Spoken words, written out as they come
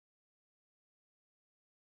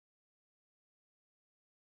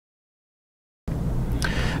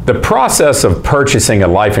The process of purchasing a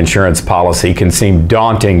life insurance policy can seem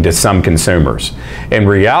daunting to some consumers. In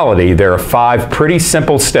reality, there are 5 pretty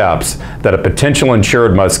simple steps that a potential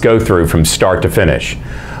insured must go through from start to finish.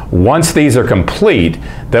 Once these are complete,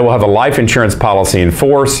 they will have a life insurance policy in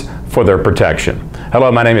force for their protection.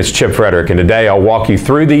 Hello, my name is Chip Fridrich, and today I'll walk you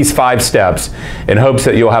through these 5 steps in hopes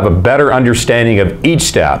that you'll have a better understanding of each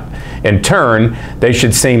step. In turn, they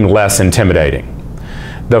should seem less intimidating.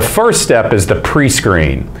 The first step is the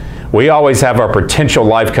pre-screen. We always have our potential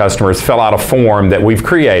life customers fill out a form that we've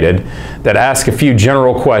created that asks a few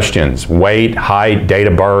general questions: weight, height, date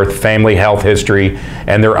of birth, family health history,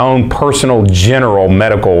 and their own personal general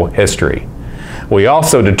medical history. We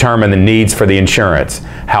also determine the needs for the insurance,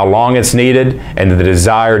 how long it's needed, and the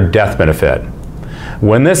desired death benefit.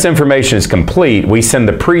 When this information is complete, we send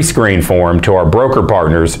the pre-screen form to our broker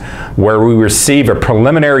partners, where we receive a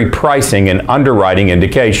preliminary pricing and underwriting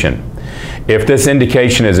indication. If this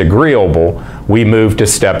indication is agreeable, we move to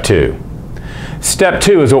step 2. Step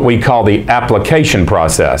 2 is what we call the application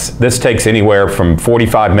process. This takes anywhere from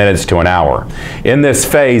 45 minutes to an hour. In this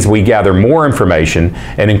phase, we gather more information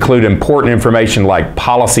and include important information like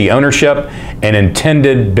policy ownership and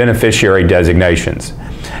intended beneficiary designations.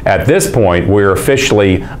 At this point, we're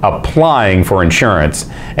officially applying for insurance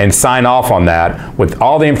and sign off on that with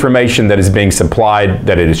all the information that is being supplied,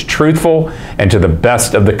 that it is truthful and to the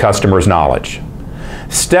best of the customer's knowledge.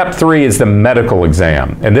 Step 3 is the medical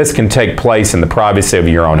exam, and this can take place in the privacy of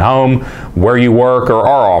your own home, where you work, or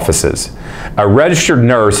our offices. A registered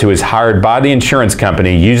nurse who is hired by the insurance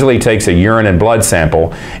company usually takes a urine and blood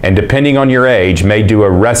sample, and depending on your age, may do a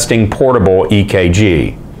resting portable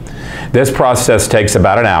EKG. This process takes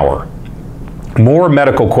about an hour. More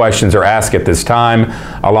medical questions are asked at this time,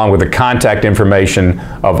 along with the contact information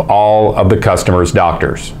of all of the customer's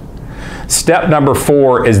doctors. Step number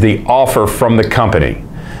 4 is the offer from the company.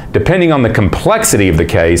 Depending on the complexity of the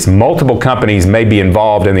case, multiple companies may be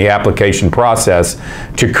involved in the application process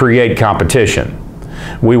to create competition.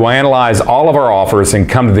 We will analyze all of our offers and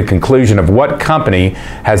come to the conclusion of what company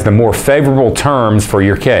has the more favorable terms for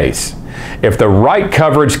your case. If the right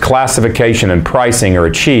coverage, classification, and pricing are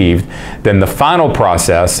achieved, then the final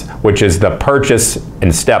process, which is the purchase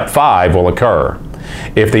in step 5, will occur.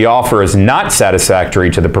 If the offer is not satisfactory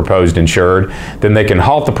to the proposed insured, then they can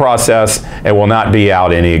halt the process and will not be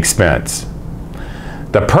out any expense.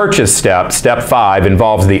 The purchase step, step 5,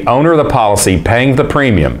 involves the owner of the policy paying the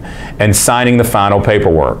premium and signing the final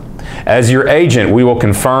paperwork. As your agent, we will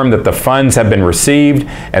confirm that the funds have been received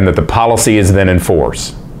and that the policy is then in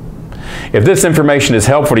force. If this information is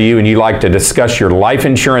helpful to you and you'd like to discuss your life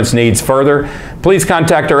insurance needs further, please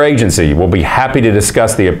contact our agency. We'll be happy to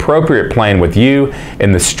discuss the appropriate plan with you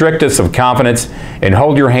in the strictest of confidence and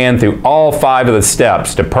hold your hand through all 5 of the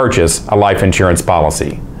steps to purchase a life insurance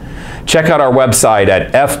policy. Check out our website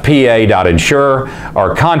at fpa.insure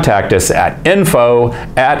or contact us at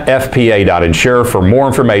info@fpa.insure for more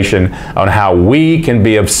information on how we can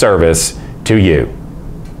be of service to you.